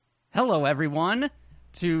Hello, everyone,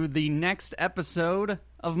 to the next episode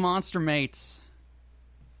of Monster Mates.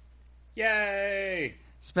 Yay!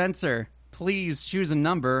 Spencer, please choose a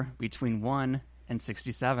number between 1 and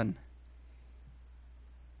 67.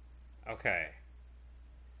 Okay.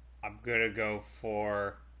 I'm gonna go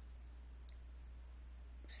for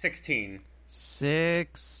 16.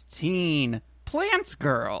 16. Plants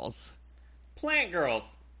Girls. Plant Girls.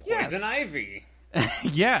 Yes. Poison Ivy.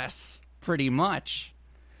 Yes, pretty much.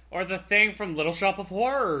 Or the thing from Little Shop of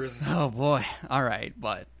Horrors. Oh, boy. All right.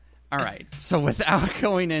 So without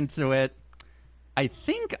going into it, I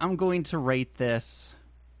think I'm going to rate this...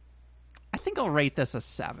 I think I'll rate this a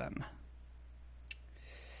 7.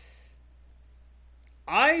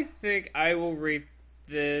 I think I will rate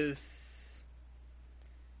this...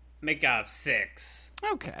 make a 6.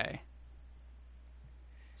 Okay.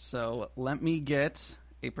 So let me get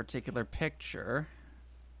a particular picture.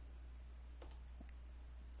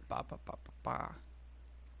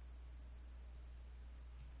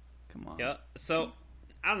 Come on. Yeah, so,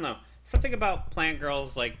 I don't know. Something about Plant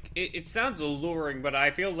Girls, like, it sounds alluring, but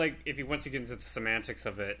I feel like once you get into the semantics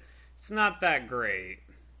of it, it's not that great.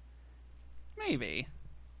 Maybe.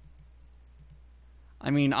 I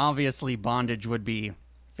mean, obviously, bondage would be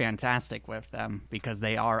fantastic with them because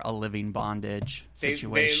they are a living bondage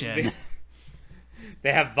situation.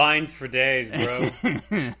 They have vines for days, bro.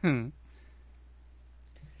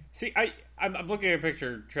 See, I'm looking at a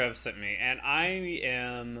picture Trev sent me, and I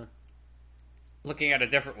am looking at a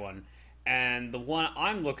different one. And the one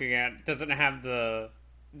I'm looking at doesn't have the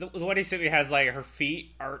one he sent me has, like, her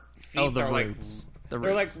feet are... the are roots.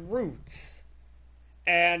 They're like roots.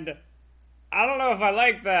 And I don't know if I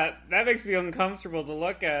like that. That makes me uncomfortable to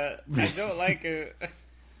look at. I don't like it.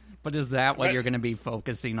 But is that what you're going to be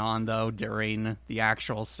focusing on, though, during the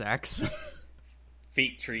actual sex?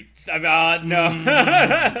 Feet treats. No.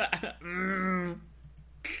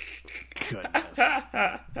 Goodness.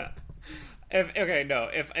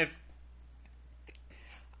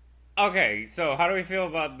 Okay, so how do we feel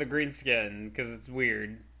about the green skin? Because it's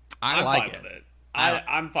weird. I'm like fine with it.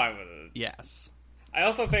 I'm fine with it. Yes. I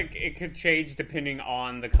also think it could change depending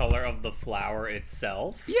on the color of the flower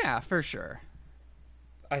itself. Yeah, for sure.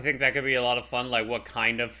 I think that could be a lot of fun, like what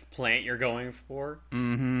kind of plant you're going for.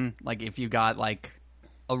 Mm-hmm. Like if you got like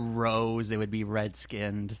a rose, it would be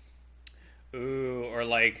red-skinned. You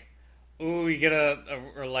get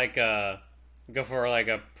go for like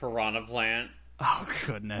a piranha plant. Oh,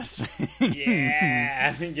 goodness.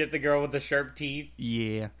 Yeah. Get the girl with the sharp teeth.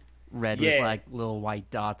 Yeah. Red with like little white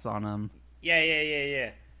dots on them.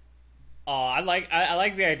 Yeah. Oh, I like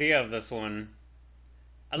the idea of this one.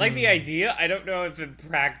 I like the idea. I don't know if in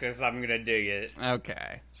practice I'm gonna dig it.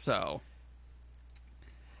 Okay, so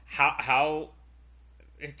how?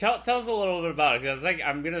 Tell us a little bit about it, because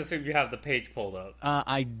I'm gonna assume you have the page pulled up.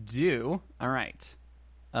 I do. All right.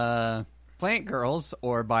 Plant Girls,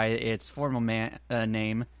 or by its formal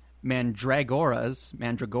name, Mandragoras,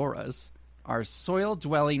 are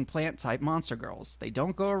soil-dwelling plant-type monster girls. They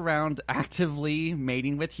don't go around actively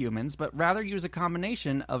mating with humans, but rather use a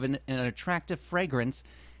combination of an attractive fragrance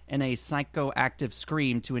and a psychoactive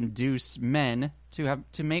scream to induce men to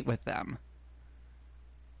mate with them.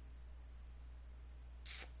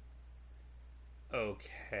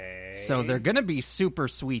 Okay. So they're gonna be super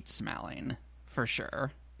sweet-smelling, for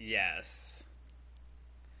sure. Yes.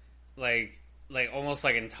 Like almost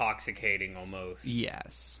like intoxicating, almost.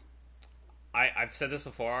 Yes. I've said this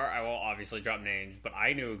before, I won't obviously drop names, but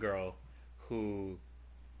I knew a girl who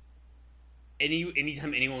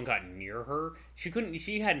anytime anyone got near her,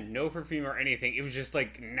 she had no perfume or anything. It was just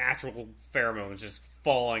like natural pheromones just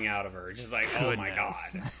falling out of her. Just like, Goodness. Oh my god.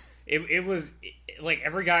 It was like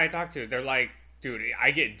every guy I talked to, they're like, dude,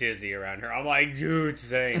 I get dizzy around her. I'm like, dude,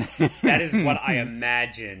 same. That is what I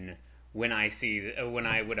imagine when I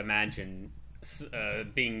would imagine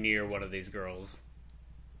being near one of these girls.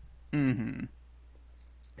 Mm-hmm.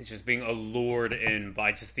 It's just being allured in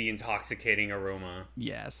by just the intoxicating aroma.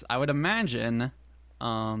 Yes, I would imagine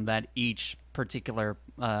that each particular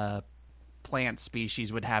plant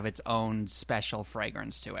species would have its own special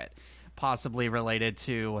fragrance to it, possibly related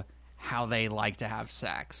to how they like to have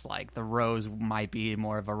sex. Like the rose might be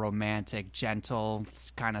more of a romantic, gentle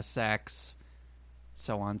kind of sex,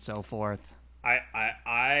 so on and so forth.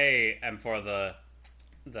 I am for the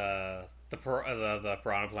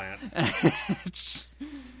piranha plants.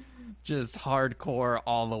 just hardcore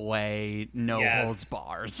all the way, no holds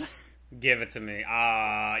bars. Give it to me.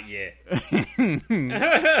 Yeah.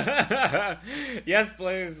 Yes,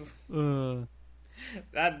 please.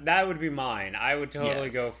 That would be mine. I would totally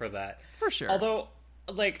go for that. For sure. Although,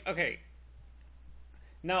 like, okay,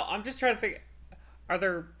 No, I'm just trying to think. Are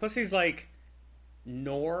their pussies like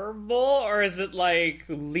normal or is it like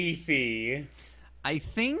leafy? I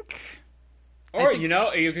think. Or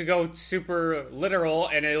you could go super literal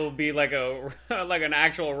and it'll be like a like an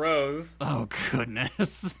actual rose. Oh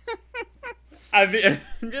goodness. I'm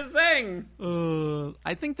just saying.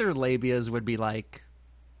 I think their labias would be like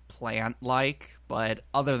plant-like, but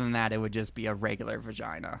other than that, it would just be a regular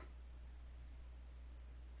vagina.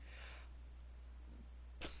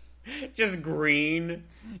 Just green.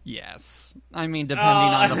 Yes. I mean, depending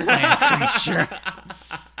on the plant creature.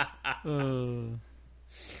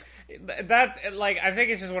 That, like, I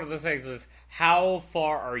think it's just one of those things is, how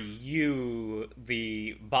far are you,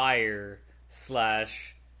 the buyer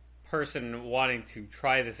 / person wanting to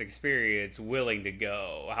try this experience, willing to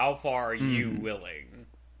go? How far are you willing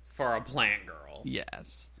for a plant girl?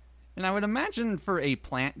 Yes. And I would imagine for a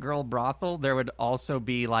plant girl brothel, there would also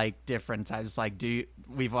be, like, different types. Like,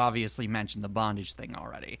 we've obviously mentioned the bondage thing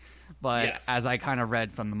already. But yes. As I kind of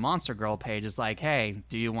read from the Monster Girl page, it's like, hey,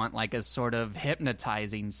 do you want, like, a sort of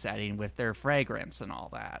hypnotizing setting with their fragrance and all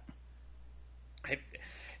that?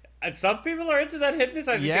 And some people are into that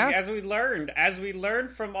hypnotizing Yeah. thing, as we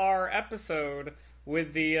learned from our episode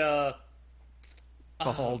with the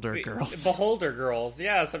Beholder girls. Beholder girls.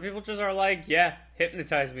 Yeah, some people just are like, yeah,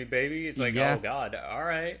 hypnotize me, baby. It's like, Yeah. oh god, all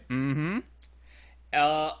right. Mm-hmm.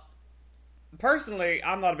 Personally,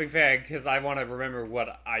 I'm not a big fan because I want to remember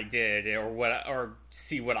what I did or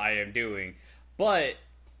see what I am doing. But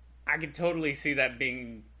I could totally see that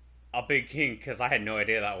being a big kink because I had no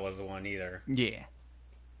idea that was the one either. Yeah.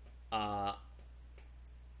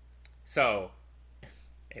 So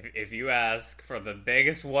if you ask for the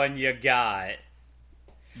biggest one you got,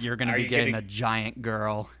 You're going to be getting a giant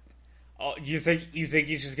girl. oh, you think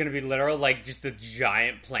he's just gonna be literal, like just a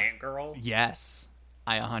giant plant girl? Yes.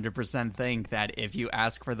 I 100% think that if you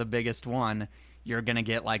ask for the biggest one, you're going to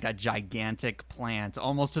get like a gigantic plant,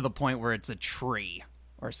 almost to the point where it's a tree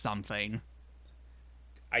or something.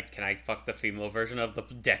 Can I fuck the female version of the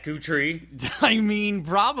Deku tree? I mean,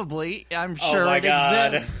 probably. I'm sure my it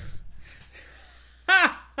God. exists.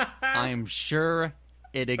 I'm sure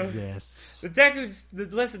it exists. The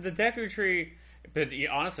Deku tree. But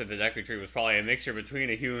honestly, the Deku tree was probably a mixture between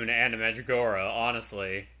a human and a Mandragora.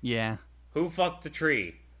 Honestly, Yeah. who fucked the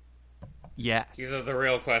tree? Yes. These are the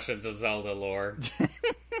real questions of Zelda lore.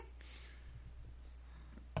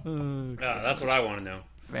 That's what I want to know.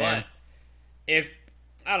 Fair. But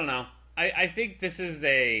I don't know. I think this is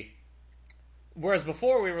whereas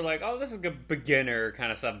before we were like, oh, this is a beginner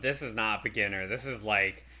kind of stuff. This is not beginner. This is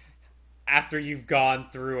like after you've gone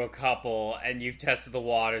through a couple and you've tested the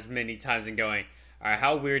waters many times and going, all right,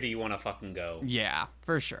 how weird do you want to fucking go? Yeah,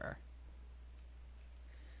 for sure.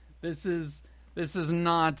 This is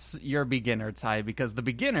not your beginner type, because the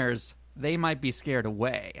beginners, they might be scared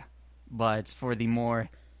away. But for the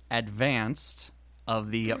more advanced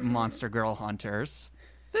of the Monster Girl hunters,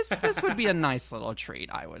 this would be a nice little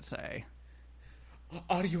treat, I would say.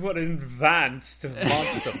 Are you an advanced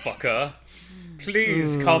monster fucker?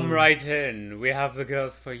 Please come right in. We have the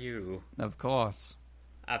girls for you. Of course.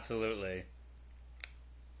 Absolutely.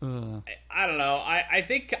 I don't know. I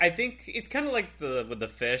think it's kind of like with the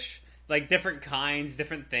fish, like different kinds,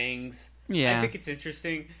 different things. Yeah. I think it's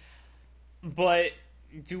interesting. But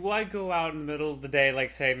do I go out in the middle of the day, like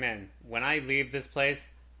say, man, when I leave this place,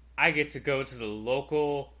 I get to go to the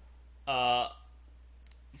local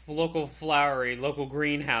flowery, local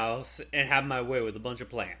greenhouse and have my way with a bunch of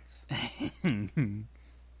plants?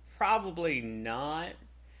 Probably not.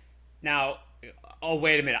 Now, oh,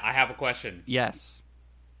 wait a minute. I have a question. Yes.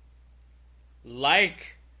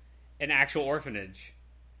 Like an actual orphanage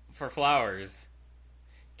for flowers,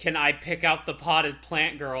 can I pick out the potted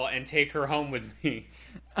plant girl and take her home with me?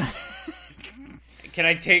 Can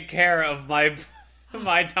I take care of my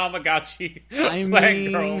Tamagotchi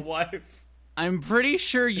plant girl wife? I'm pretty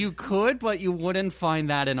sure you could, but you wouldn't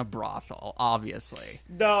find that in a brothel, obviously.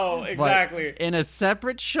 No, exactly. But in a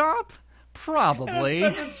separate shop? Probably. In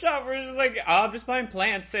a separate shop where it's just like, oh, I'm just buying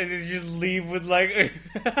plants, and you just leave with like...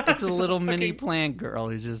 It's a little mini plant girl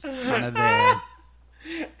who's just kind of there.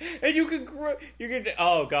 And you could grow...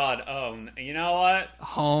 Oh, God. You know what?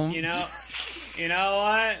 Home. You know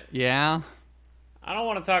what? Yeah? I don't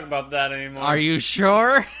want to talk about that anymore. Are you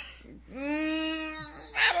sure? I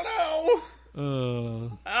don't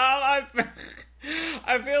know.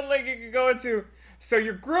 I feel like it could go into... So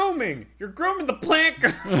you're grooming the plant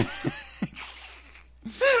girl.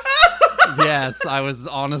 Yes, I was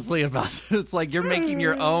honestly about to. It's like you're making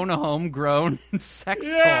your own homegrown sex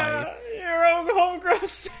toy. Your own homegrown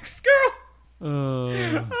sex girl. Oh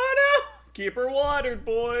no, Keep her watered,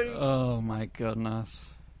 boys. Oh my goodness.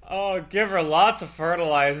 Oh, give her lots of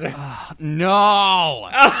fertilizer. No.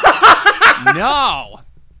 No.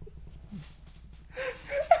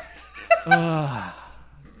 I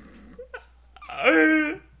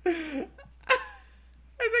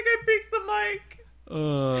think I peaked the mic.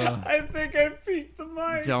 I think I peaked the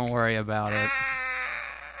mic. Don't worry about it.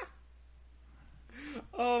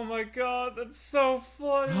 Oh my god, that's so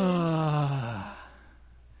funny.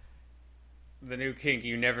 The new kink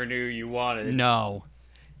you never knew you wanted. No.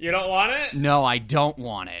 You don't want it? No, I don't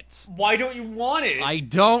want it. Why don't you want it? I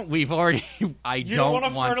don't. We've already. You don't want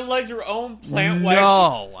to fertilize your own plant wife?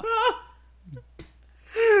 No.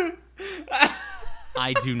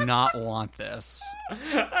 I do not want this.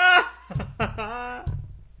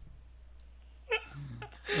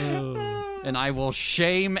 And I will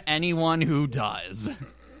shame anyone who does.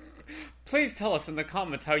 Please tell us in the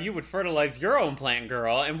comments how you would fertilize your own plant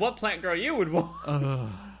girl and what plant girl you would want. Oh,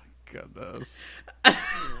 goodness.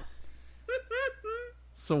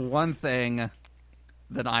 So one thing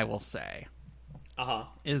that I will say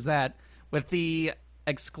is that with the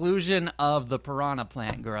exclusion of the piranha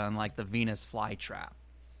plant girl and like the Venus flytrap,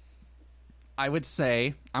 I would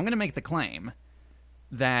say, I'm going to make the claim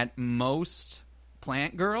that most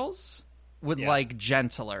plant girls would like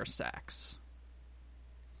gentler sex.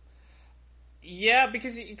 Yeah,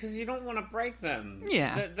 because you don't want to break them.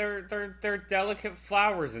 Yeah, they're delicate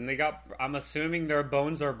flowers, and they got. I'm assuming their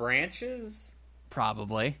bones are branches.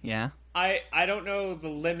 Probably, yeah. I don't know the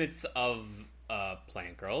limits of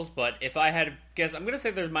plant girls, but if I had to guess, I'm gonna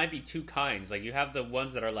say there might be two kinds. Like you have the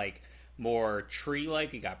ones that are like more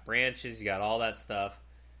tree-like. You got branches, you got all that stuff,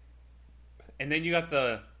 and then you got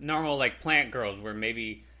the normal like plant girls where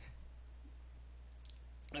maybe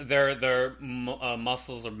their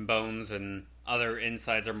muscles or bones and other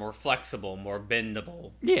insides are more flexible, more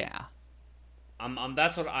bendable. Yeah.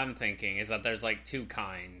 That's what I'm thinking, is that there's like two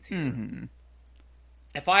kinds here. Mm-hmm.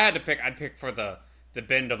 If I had to pick, I'd pick for the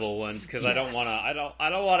bendable ones, because I don't want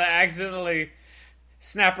to accidentally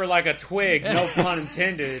snap her like a twig, no pun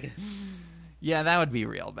intended. Yeah, that would be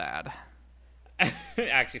real bad.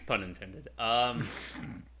 Actually, pun intended.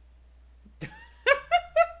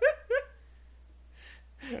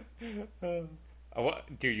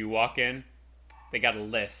 Dude, you walk in, they got a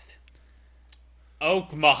list.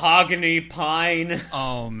 Oak, mahogany, pine.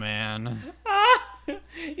 Oh, man.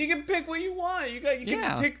 You can pick what you want. You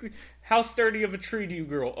can pick how sturdy of a tree do you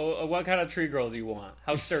grow. What kind of tree girl do you want?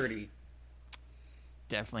 How sturdy?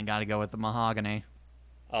 Definitely got to go with the mahogany.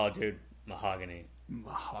 Oh, dude, mahogany.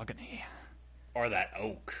 Mahogany. Or that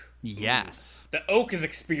oak. Yes. Ooh. The oak is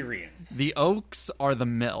experience. The oaks are the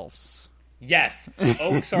MILFs. Yes,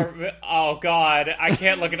 oaks are. Oh God, I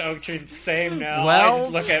can't look at oak trees the same now.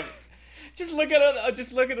 Well, I just look at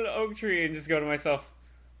an oak tree and just go to myself,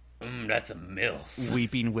 that's a MILF.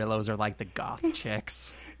 Weeping willows are like the goth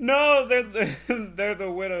chicks. No, they're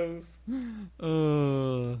the widows.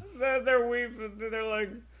 They're weeping. They're like,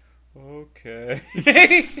 okay.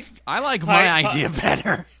 I like my idea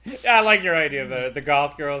better. Yeah, I like your idea better. The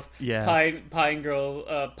goth girls. Yeah. Pine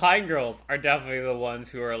girls. Pine girls are definitely the ones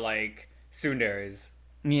who are like tsunderes.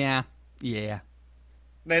 Yeah.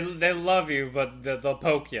 They love you, but they'll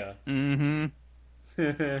poke you. Mm-hmm.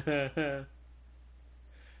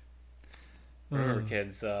 Remember,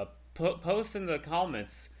 kids, post in the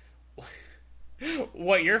comments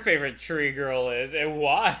what your favorite tree girl is and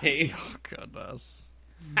why. Oh, goodness.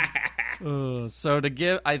 So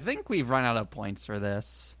I think we've run out of points for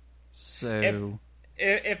this. So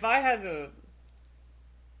if I had to...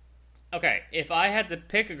 Okay, if I had to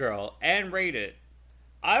pick a girl and rate it,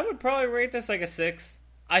 I would probably rate this like a 6.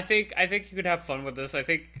 I think you could have fun with this. I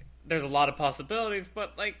think there's a lot of possibilities,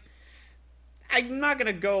 but like, I'm not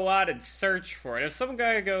gonna go out and search for it. If some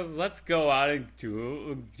guy goes, "Let's go out and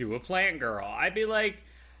do a plant girl," I'd be like,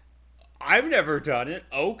 "I've never done it.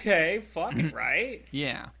 Okay, fuck it, right?"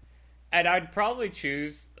 Yeah. And I'd probably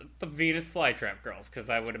choose the Venus flytrap girls because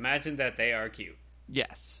I would imagine that they are cute.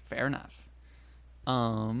 Yes, fair enough.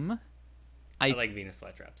 I like Venus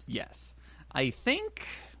flytraps. Yes. I think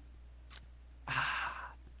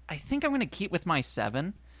I'm going to keep with my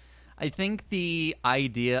 7. I think the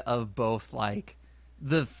idea of both, like,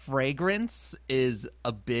 the fragrance is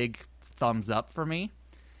a big thumbs up for me.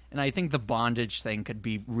 And I think the bondage thing could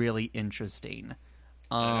be really interesting.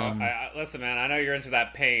 Listen, man, I know you're into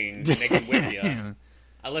that pain. They can whip you.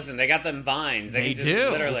 Listen, they got them vines. They can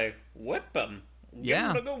just literally whip them.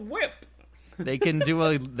 Get them to go whip. They can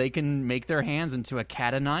they can make their hands into a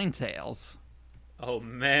cat of nine tails. Oh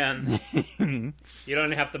man. You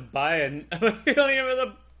don't have to buy you don't even have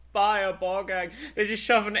to buy a ball gag. They just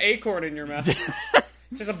shove an acorn in your mouth.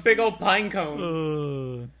 Just a big old pine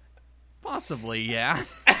cone. Possibly, yeah.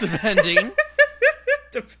 Depending.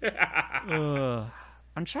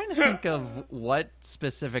 I'm trying to think of what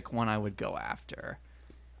specific one I would go after.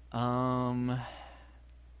 Darn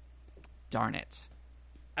it.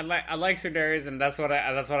 I like Sudarius, and that's what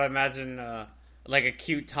I imagine. Like a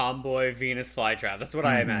cute tomboy Venus flytrap. That's what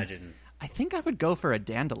I imagine. I think I would go for a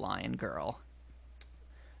dandelion girl.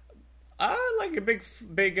 Like a big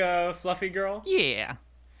fluffy girl. Yeah.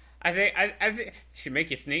 I think she'd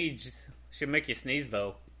make you sneeze. She'll make you sneeze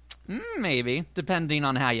though. Maybe, depending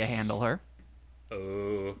on how you handle her.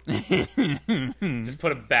 Oh. Just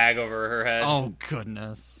put a bag over her head. Oh,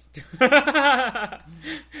 goodness. Gotta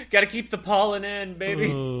keep the pollen in,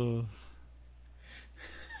 baby.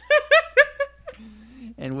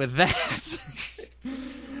 And with that,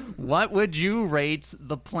 what would you rate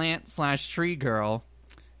the plant/tree girl?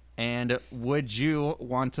 And would you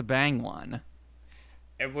want to bang one?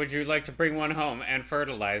 And would you like to bring one home and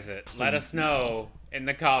fertilize it? Let us know in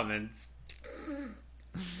the comments.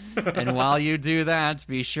 And while you do that,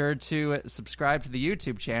 be sure to subscribe to the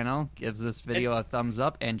YouTube channel, give this video a thumbs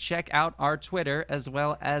up, and check out our Twitter, as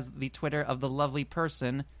well as the Twitter of the lovely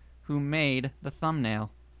person who made the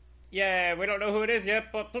thumbnail. Yeah, we don't know who it is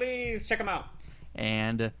yet, but please check them out.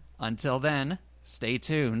 And until then, stay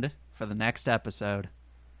tuned for the next episode.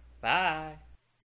 Bye.